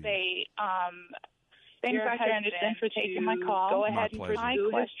question, please? Thanks, Dr. Anderson, for taking my call. Go ahead and pursue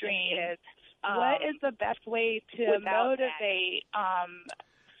his dreams. What is the best way to motivate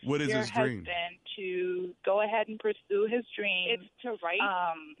what is your his dream? husband to go ahead and pursue his dream? It's to write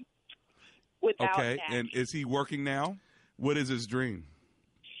without Okay, that. and is he working now? What is his dream?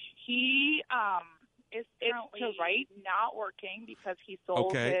 He is currently to write, not working because he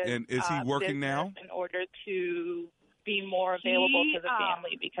sold his and is he working now? in order to be more available to the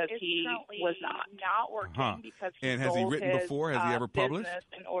family because he was not working because he and has he sold written his, before? Has he ever published? business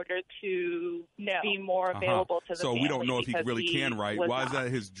in order to be more available to the family. So we don't know if he because really can write. was Why is not.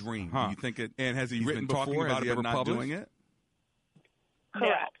 that his dream? Do you think it? And has he written been before? Has he ever not doing it?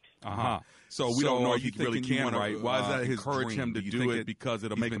 Correct. So we don't know if he really really can write. Why is that his dream? Encourage him to do it because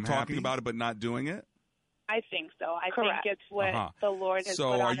it'll make him talking about it but not doing it? I think so. I think it's what the Lord has put on his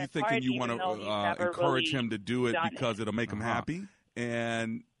heart. So are you thinking you want even though he's to never encourage really him to do it done because it'll make him happy?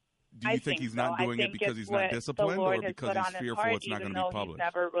 And do I you think he's not doing it because he's not disciplined or because he's fearful it's not going to be published?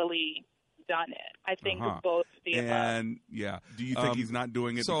 He's never really done it. I think both the above. And do you think he's not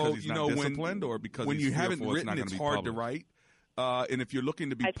doing it because he's not disciplined or because when he's you haven't fearful written, it's hard to write? And if you're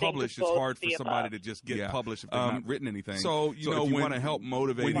looking to be published, it's hard for somebody to just get published if they've not written anything. So if you want to help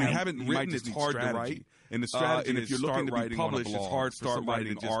motivate, when you haven't written, it's hard to write. And the strategy, and if you're looking to be published, it's hard to start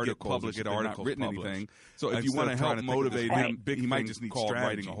writing articles, get articles written anything. So if you want to help motivate him, he might just need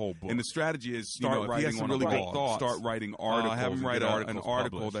writing a whole book. And the strategy is start writing on really good thoughts. Start writing articles. Have him write an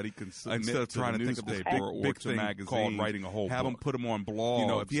article that he can submit instead of trying to think of this big thing called writing a whole book. Have him put them on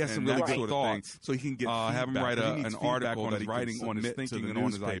blogs. If he has some really good thoughts, so he can get have him write an article that he's writing on his thinking and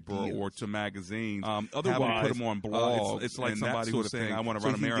on his paper or to magazines. Otherwise, put him on blogs. It's like somebody who's saying, "I want to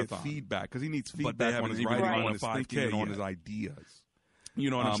run a marathon." Feedback because he needs feedback on his writing on his thinking and on his ideas. You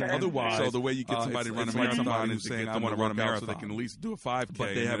know what I'm saying? Otherwise, so the way you get somebody to run a marathon is saying, "I want to run a marathon," so they can at least do a 5K,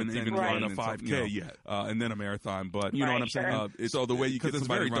 but they haven't even run a 5K yet, and then a marathon. But you know what I'm saying? So the way you get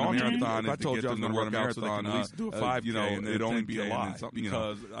somebody to run a marathon, if I told you I was going to run a marathon, so they can at least do a 5K, and it'd only be a lie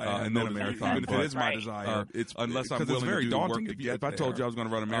because and then a marathon. Even if it is my desire, it's unless I'm willing to do the work to get. If I told you I was going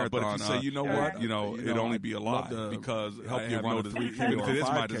to run a marathon, but if you say, you know what, it'd only be a lie because help you run a 3K or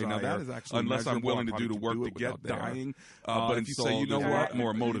 5K. Now that is actually unless I'm willing to do the work to get dying. But if you say, you know what. lot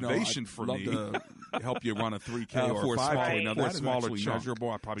more motivation for me. To help you run a 3K or a 5K. Now, that's smaller measurable.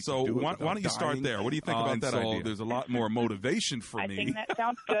 I probably so why don't you start there? What do you think about that idea? There's a lot more motivation for me. I think that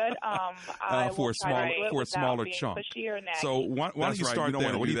sounds good. For a smaller chunk. So why don't you start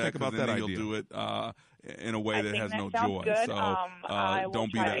there? What do you think about that idea? You'll do it in a way that has no joy. Good. So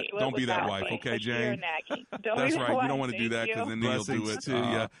don't be that wife, okay, Jane? That's right. You don't want to do that because then you'll do it to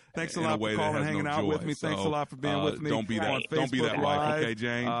you. Thanks a lot for calling and hanging out with me. Thanks a lot for being with me. Don't be that wife, okay,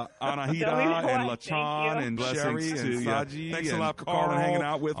 Jane? Anahita and Lachan and Sherry and Saji. Thanks a lot for calling and hanging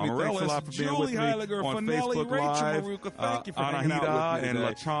out with me. Thanks a lot for being with me on Facebook Live. Anahita and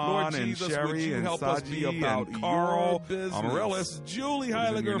Lachan and Sherry and Saji and Carl Amarellis, Julie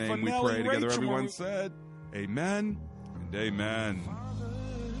Heiliger, Finelli, Rachel. Everyone said amen and amen.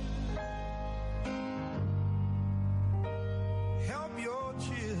 Help your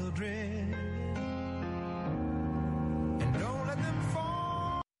children and don't let them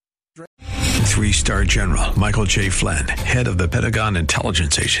fall. 3-star General Michael J. Flynn, head of the Pentagon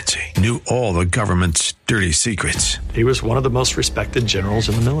Intelligence Agency, knew all the government's dirty secrets. He was one of the most respected generals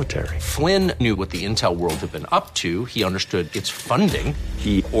in the military. Flynn knew what the intel world had been up to. He understood its funding.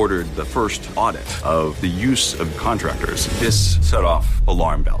 He ordered the first audit of the use of contractors. This set off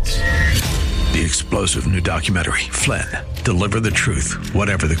alarm bells. The explosive new documentary, Flynn, Deliver the Truth,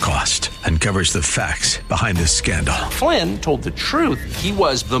 Whatever the Cost, uncovers the facts behind this scandal. Flynn told the truth. He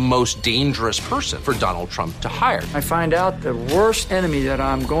was the most dangerous person for Donald Trump to hire. I find out the worst enemy that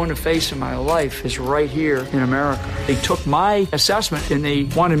I'm going to face in my life is right here in America. They took my assessment and they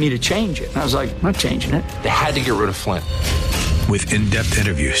wanted me to change it. And I was like, I'm not changing it. They had to get rid of Flynn. With in-depth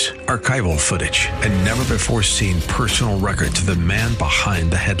interviews, archival footage, and never-before-seen personal records of the man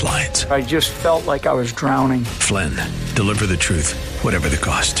behind the headlines. I just felt like I was drowning. Flynn, Deliver the Truth, Whatever the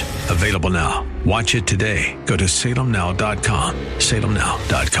Cost. Available now. Watch it today. Go to salemnow.com.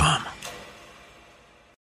 salemnow.com.